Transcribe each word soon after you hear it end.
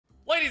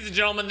Ladies and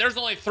gentlemen, there's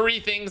only three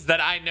things that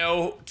I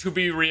know to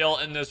be real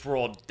in this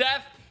world.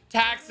 Death,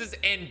 taxes,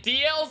 and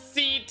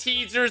DLC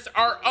teasers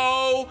are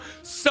oh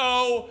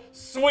so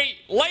sweet.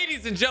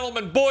 Ladies and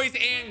gentlemen, boys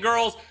and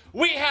girls,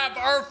 we have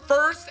our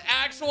first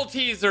actual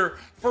teaser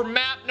for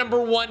map number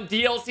 1,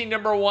 DLC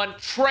number 1.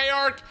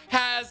 Treyarch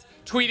has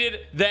tweeted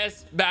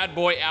this bad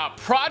boy out.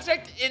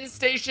 Project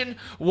InStation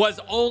was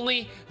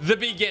only the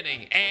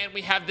beginning, and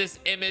we have this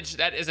image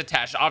that is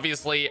attached.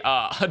 Obviously,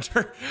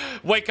 Hunter,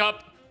 wake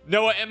up.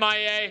 Noah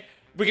MIA.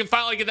 We can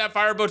finally get that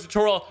fireboat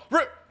tutorial.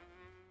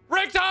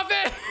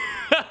 Richtofen!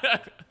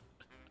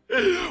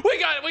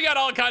 we got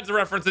all kinds of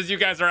references. You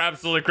guys are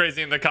absolutely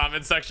crazy in the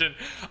comment section.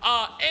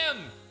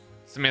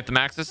 Samantha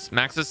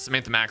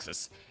Samantha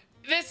Maxis.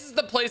 This is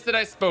the place that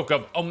I spoke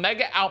of.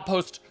 Omega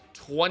Outpost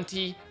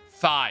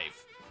 25.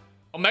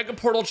 Omega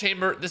Portal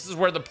Chamber. This is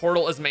where the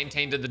portal is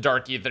maintained in the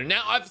Dark Ether.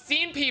 Now, I've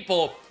seen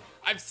people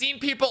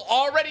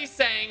already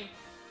saying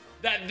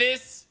that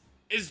this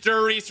is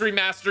Durice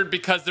remastered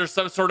because there's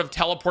some sort of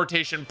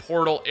teleportation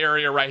portal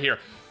area right here.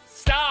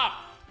 Stop.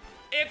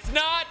 It's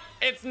not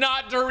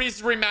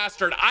Durice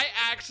remastered. I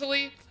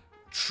actually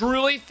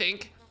truly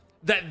think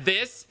that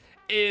this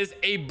is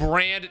a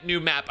brand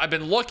new map. I've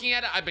been looking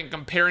at it. I've been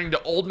comparing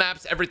to old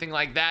maps, everything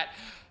like that.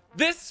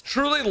 This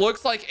truly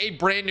looks like a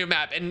brand new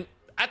map. And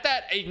at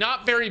that, a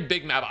not very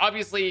big map.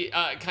 Obviously,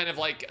 kind of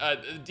like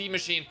D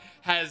Machine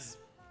has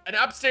an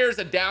upstairs,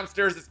 a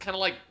downstairs. It's kind of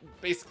like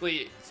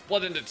basically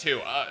split into two,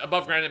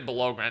 above ground and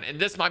below ground. And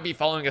this might be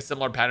following a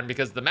similar pattern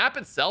because the map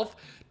itself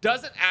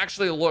doesn't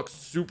actually look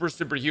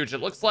super huge. It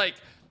looks like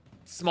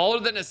smaller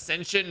than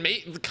Ascension,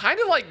 kind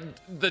of like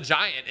the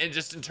Giant, and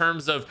just in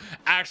terms of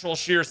actual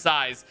sheer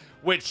size,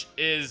 which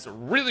is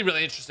really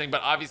interesting.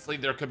 But obviously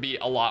there could be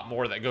a lot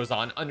more that goes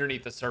on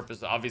underneath the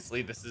surface.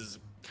 Obviously this is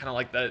kind of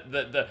like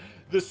the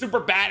super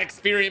bad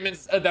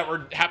experiments that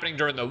were happening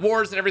during the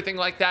wars and everything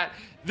like that.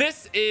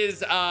 This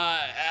is a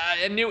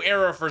new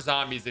era for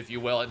zombies, if you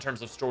will, in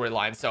terms of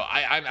storyline. So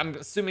I'm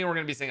assuming we're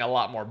going to be seeing a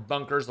lot more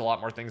bunkers, a lot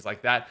more things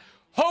like that.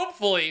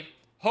 Hopefully,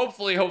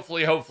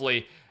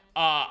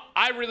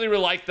 I really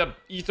like the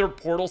ether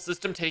portal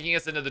system taking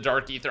us into the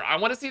Dark Ether. I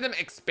want to see them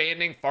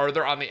expanding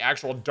farther on the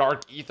actual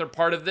Dark Ether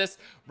part of this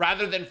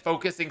rather than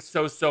focusing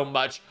so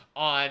much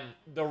on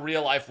the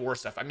real life war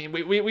stuff. I mean,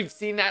 we've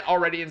seen that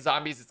already in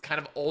zombies. It's kind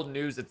of old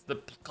news. It's the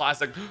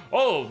classic,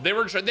 oh, they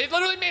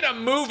literally made a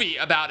movie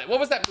about it. What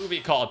was that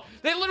movie called?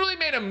 They literally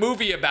made a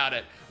movie about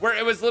it where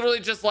it was literally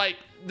just like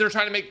they're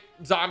trying to make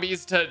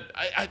zombies to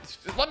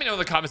let me know in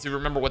the comments if you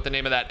remember what the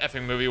name of that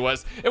effing movie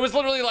was. It was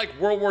literally like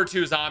World War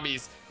II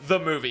Zombies, the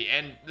movie,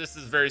 and this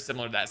is very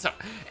similar to that. So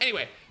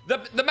anyway,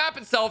 the map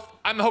itself,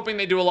 I'm hoping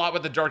they do a lot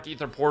with the Dark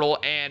Ether portal,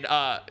 and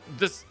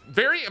this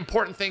very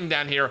important thing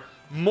down here,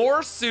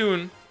 more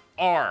soon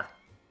are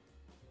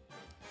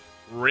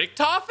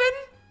Richtofen.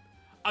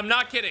 I'm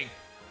not kidding.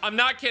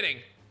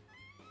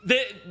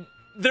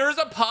 There's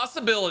a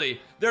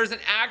possibility, there's an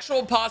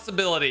actual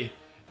possibility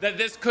that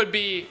this could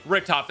be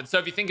Richtofen. So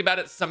if you think about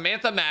it,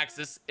 Samantha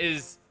Maxis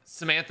is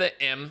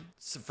Samantha M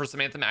for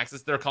Samantha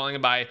Maxis. They're calling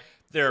it by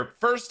their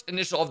first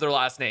initial of their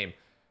last name.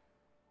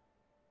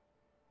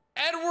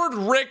 Edward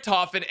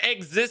Richtofen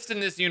exists in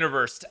this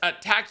universe.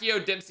 Takeo,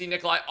 Dempsey,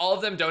 Nikolai, all of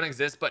them don't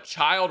exist, but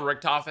Child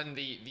Richtofen,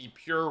 the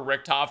pure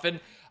Richtofen,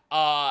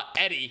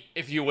 Eddie,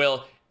 if you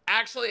will,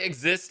 actually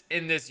exists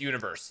in this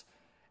universe.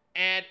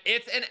 And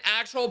it's an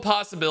actual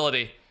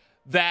possibility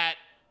that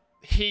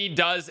he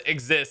does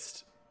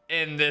exist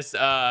in this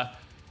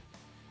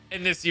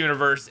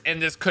universe,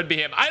 and this could be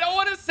him. I don't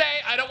want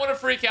to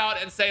freak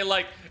out and say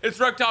like it's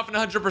Richtofen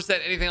 100%,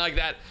 anything like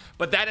that,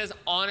 but that is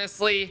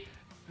honestly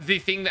the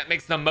thing that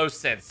makes the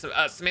most sense.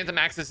 Samantha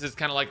Maxis is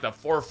kind of like the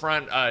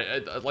forefront,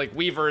 like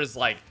Weaver is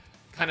like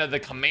kind of the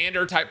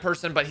commander type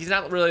person, but he's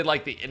not really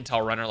like the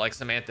intel runner like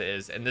Samantha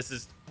is, and this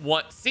is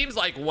what seems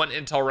like one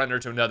intel runner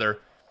to another.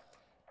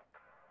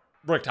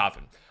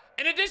 Richtofen.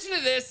 In addition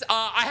to this,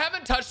 I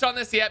haven't touched on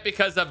this yet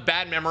because of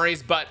bad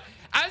memories, but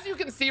as you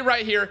can see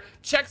right here,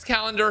 Check's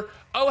calendar.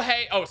 Oh,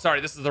 hey. Oh, sorry.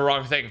 This is the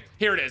wrong thing.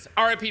 Here it is.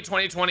 RIP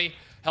 2020,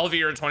 hell of a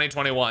year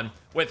 2021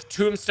 with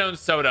Tombstone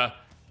Soda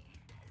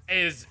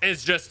is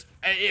just,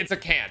 it's a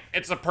can.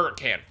 It's a perk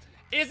can.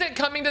 Is it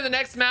coming to the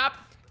next map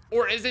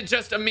or is it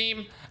just a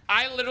meme?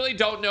 I literally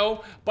don't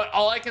know, but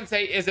all I can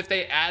say is if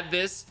they add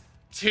this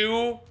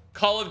to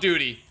Call of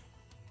Duty,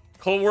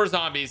 Cold War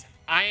Zombies,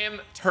 I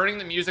am turning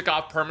the music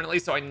off permanently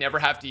so I never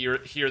have to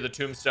hear the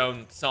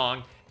Tombstone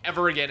song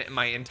ever again in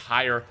my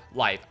entire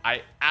life.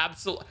 I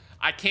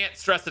can't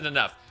stress it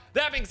enough.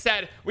 That being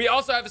said, we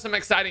also have some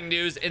exciting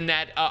news in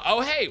that, oh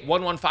hey,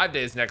 115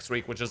 days next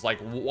week, which is like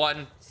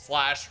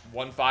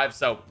 1/15,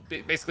 so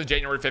basically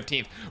January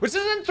 15th, which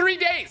is in 3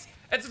 days.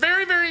 It's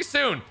very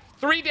soon.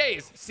 3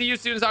 days. See you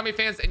soon, zombie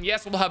fans. And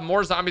yes, we'll have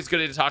more Zombies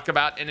Goody to talk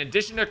about in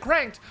addition to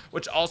Cranked,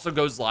 which also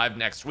goes live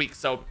next week.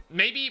 So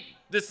maybe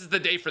this is the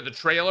day for the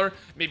trailer.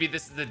 Maybe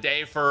this is the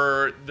day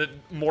for the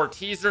more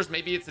teasers.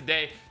 Maybe it's a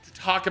day to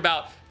talk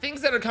about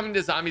things that are coming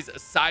to zombies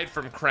aside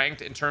from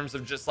Cranked in terms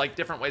of just like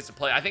different ways to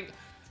play. I think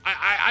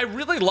I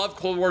really love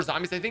Cold War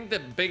Zombies. I think the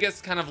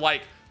biggest kind of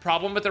like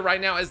problem with it right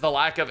now is the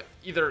lack of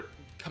either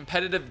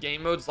competitive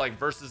game modes like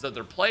versus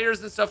other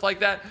players and stuff like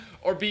that,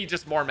 or B,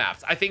 just more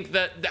maps. I think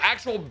that the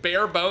actual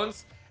bare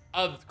bones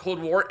of Cold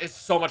War is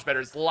so much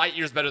better. It's light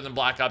years better than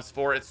Black Ops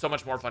 4. It's so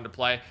much more fun to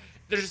play.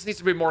 There just needs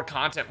to be more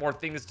content, more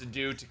things to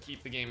do to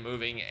keep the game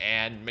moving,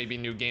 and maybe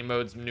new game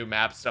modes, new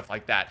maps, stuff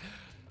like that.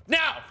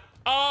 Now,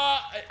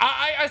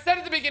 I said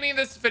at the beginning of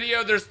this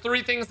video, there's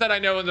 3 things that I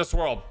know in this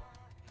world.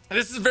 And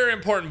this is very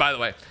important, by the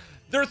way.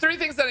 There are 3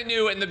 things that I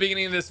knew in the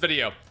beginning of this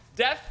video.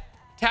 Death,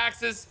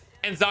 taxes,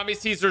 and zombies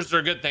teasers are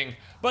a good thing.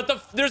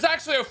 But there's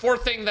actually a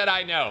 4th thing that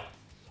I know.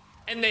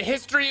 In the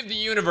history of the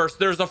universe,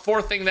 there's a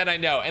 4th thing that I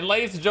know. And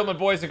ladies and gentlemen,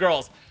 boys and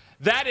girls,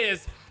 that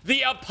is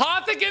the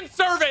Apothecant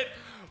Servant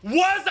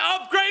was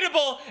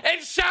upgradable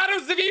in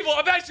Shadows of Evil.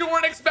 I bet you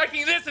weren't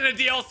expecting this in a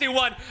DLC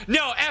 1.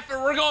 No, F it,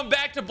 we're going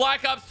back to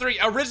Black Ops 3.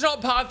 Original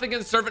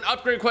Apothecant Servant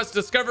upgrade quest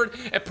discovered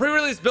and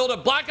pre-release build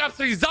of Black Ops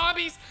 3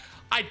 Zombies.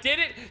 I did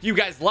it. You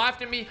guys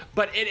laughed at me,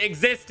 but it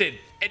existed.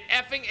 It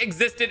effing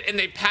existed, and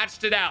they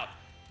patched it out.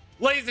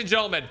 Ladies and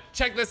gentlemen,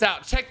 check this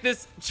out. Check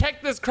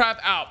this crap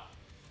out.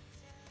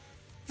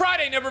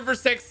 Friday, November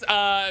 6th,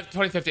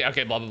 2015.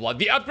 Okay, blah, blah, blah.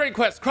 The upgrade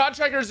quest.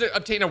 Contractors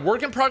obtain a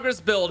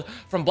work-in-progress build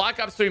from Black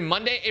Ops 3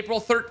 Monday,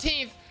 April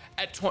 13th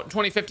at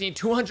 2015,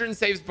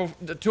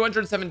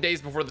 207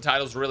 days before the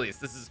title's release.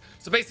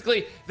 So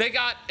basically, they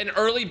got an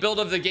early build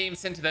of the game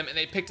sent to them, and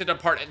they picked it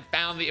apart and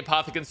found the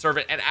Apothecant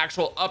Servant and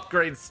actual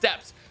upgrade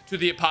steps to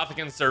the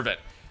Apothecant Servant.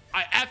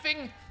 I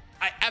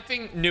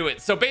effing knew it.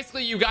 So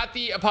basically, you got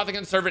the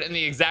Apothecant Servant in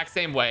the exact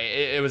same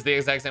way. It was the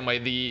exact same way.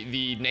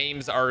 The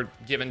names are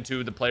given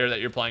to the player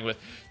that you're playing with.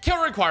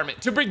 Kill requirement.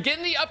 To begin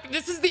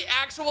this is the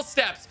actual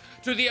steps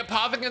to the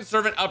Apothecant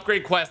Servant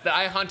upgrade quest that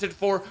I hunted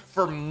for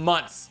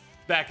months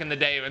back in the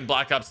day in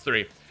Black Ops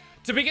 3.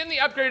 To begin the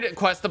upgrade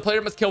quest, the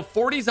player must kill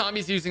 40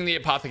 zombies using the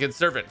Apothecant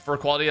Servant. For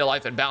quality of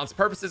life and balance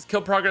purposes,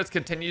 kill progress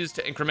continues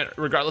to increment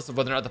regardless of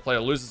whether or not the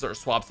player loses or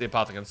swaps the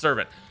Apothecant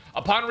Servant.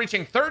 Upon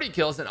reaching 30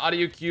 kills, an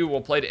audio cue will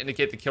play to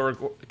indicate the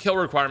kill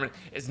requirement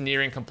is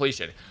nearing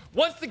completion.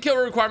 Once the kill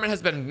requirement has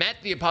been met,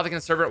 the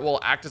Apothecant Servant will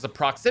act as a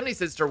proximity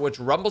sensor which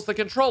rumbles the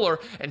controller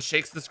and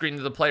shakes the screen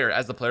to the player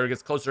as the player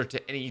gets closer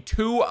to any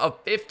 2 of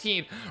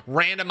 15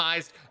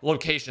 randomized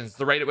locations.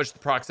 The rate at which the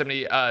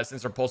proximity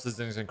sensor pulses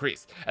is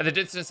increased. At the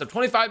distance of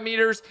 25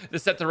 meters, the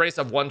set the rate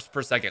of 1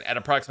 per second. At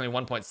approximately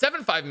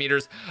 1.75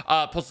 meters,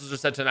 pulses are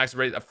set to a maximum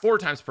rate of 4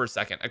 times per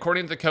second.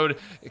 According to the code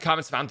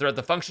comments found throughout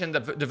the function,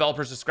 the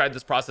developers described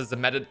this process as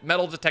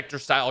metal detector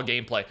style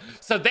gameplay.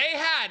 So they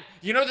had,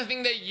 you know, the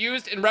thing they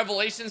used in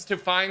Revelations to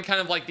find kind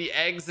of like the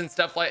eggs and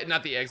stuff, like,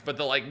 not the eggs, but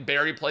the like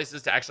berry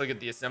places to actually get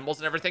the assembles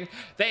and everything.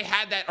 They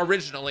had that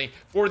originally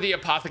for the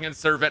Apothecant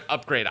Servant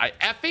upgrade. I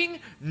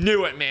effing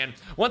knew it, man.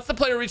 Once the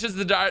player reaches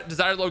the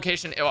desired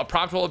location, a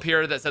prompt will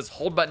appear that says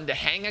hold button to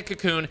hang a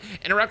cocoon.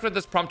 Interact with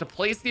this prompt to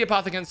place the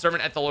Apothecant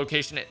Servant at the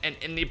location and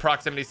in the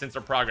proximity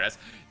sensor progress.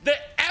 The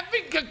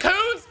effing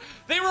cocoons,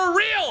 they were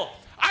real.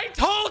 I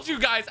told you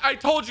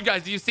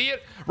guys, do you see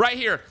it right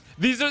here?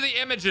 These are the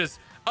images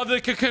of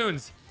the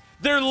cocoons.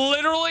 They're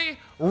literally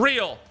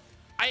real.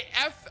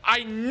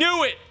 I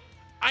knew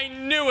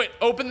it.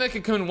 Open the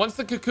cocoon. Once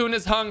the cocoon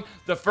is hung,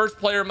 the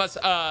players must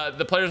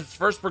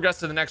first progress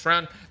to the next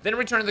round, then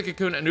return to the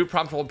cocoon. A new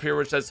prompt will appear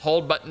which says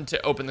hold button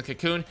to open the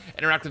cocoon.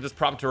 Interact with this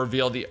prompt to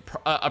reveal the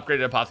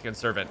upgraded Apothecant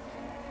Servant.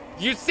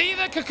 You see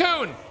the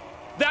cocoon?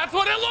 That's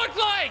what it looked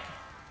like.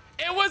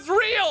 It was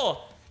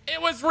real. It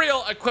was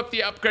real. Equip the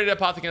upgraded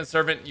Apothecant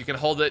Servant. You can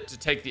hold it to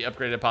take the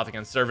upgraded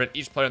Apothecant Servant.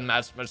 Each player in the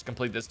match must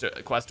complete this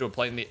quest to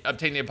obtain the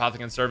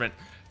Apothecant Servant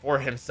for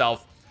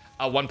himself.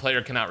 One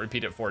player cannot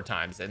repeat it 4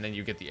 times, and then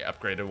you get the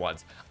upgraded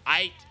ones.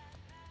 I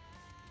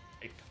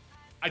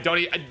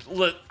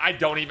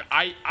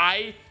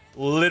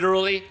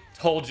literally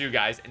told you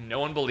guys, and no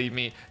one believed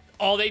me.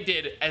 All they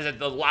did is at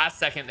the last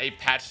second they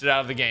patched it out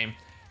of the game,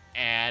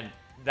 and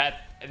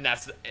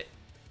that's it.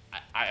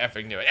 I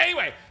effing knew it.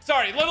 Anyway,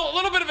 sorry,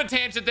 little bit of a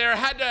tangent there.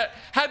 Had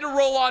to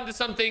roll on to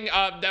something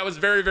that was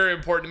very, very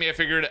important to me. I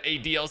figured a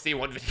DLC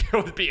 1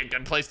 video would be a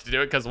good place to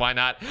do it, because why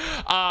not?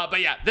 But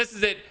yeah, this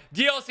is it.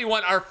 DLC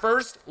 1, our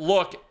first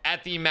look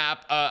at the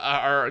map,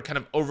 our kind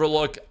of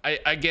overlook.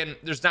 Again,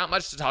 there's not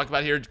much to talk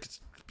about here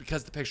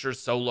because the picture is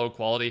so low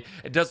quality.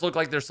 It does look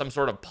like there's some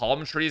sort of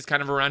palm trees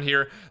kind of around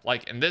here,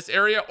 like in this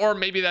area, or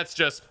maybe that's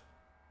just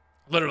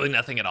literally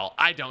nothing at all.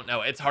 I don't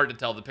know. It's hard to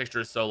tell. The picture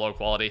is so low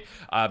quality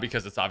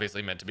because it's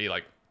obviously meant to be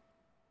like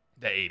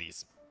the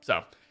 80s.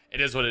 So it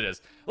is what it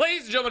is.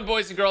 Ladies and gentlemen,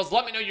 boys and girls,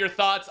 let me know your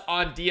thoughts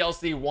on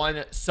DLC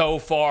 1 so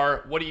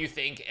far. What do you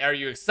think? Are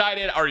you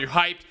excited? Are you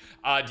hyped?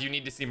 Do you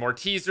need to see more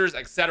teasers,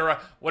 etc.?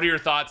 What are your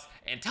thoughts?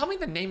 And tell me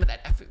the name of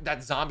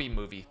that zombie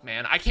movie,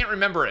 man. I can't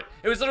remember it.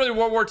 It was literally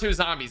World War II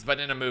zombies, but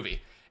in a movie.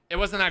 It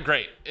wasn't that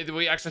great.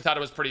 We actually thought it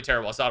was pretty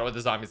terrible. I saw it with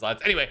the zombies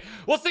lads. Anyway,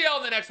 we'll see y'all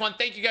in the next one.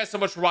 Thank you guys so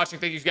much for watching.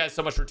 Thank you guys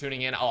so much for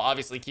tuning in. I'll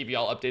obviously keep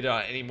y'all updated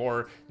on any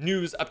more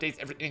news, updates,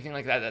 anything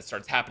like that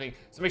starts happening.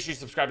 So make sure you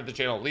subscribe to the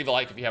channel, leave a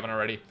like if you haven't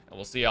already, and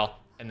we'll see y'all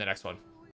in the next one.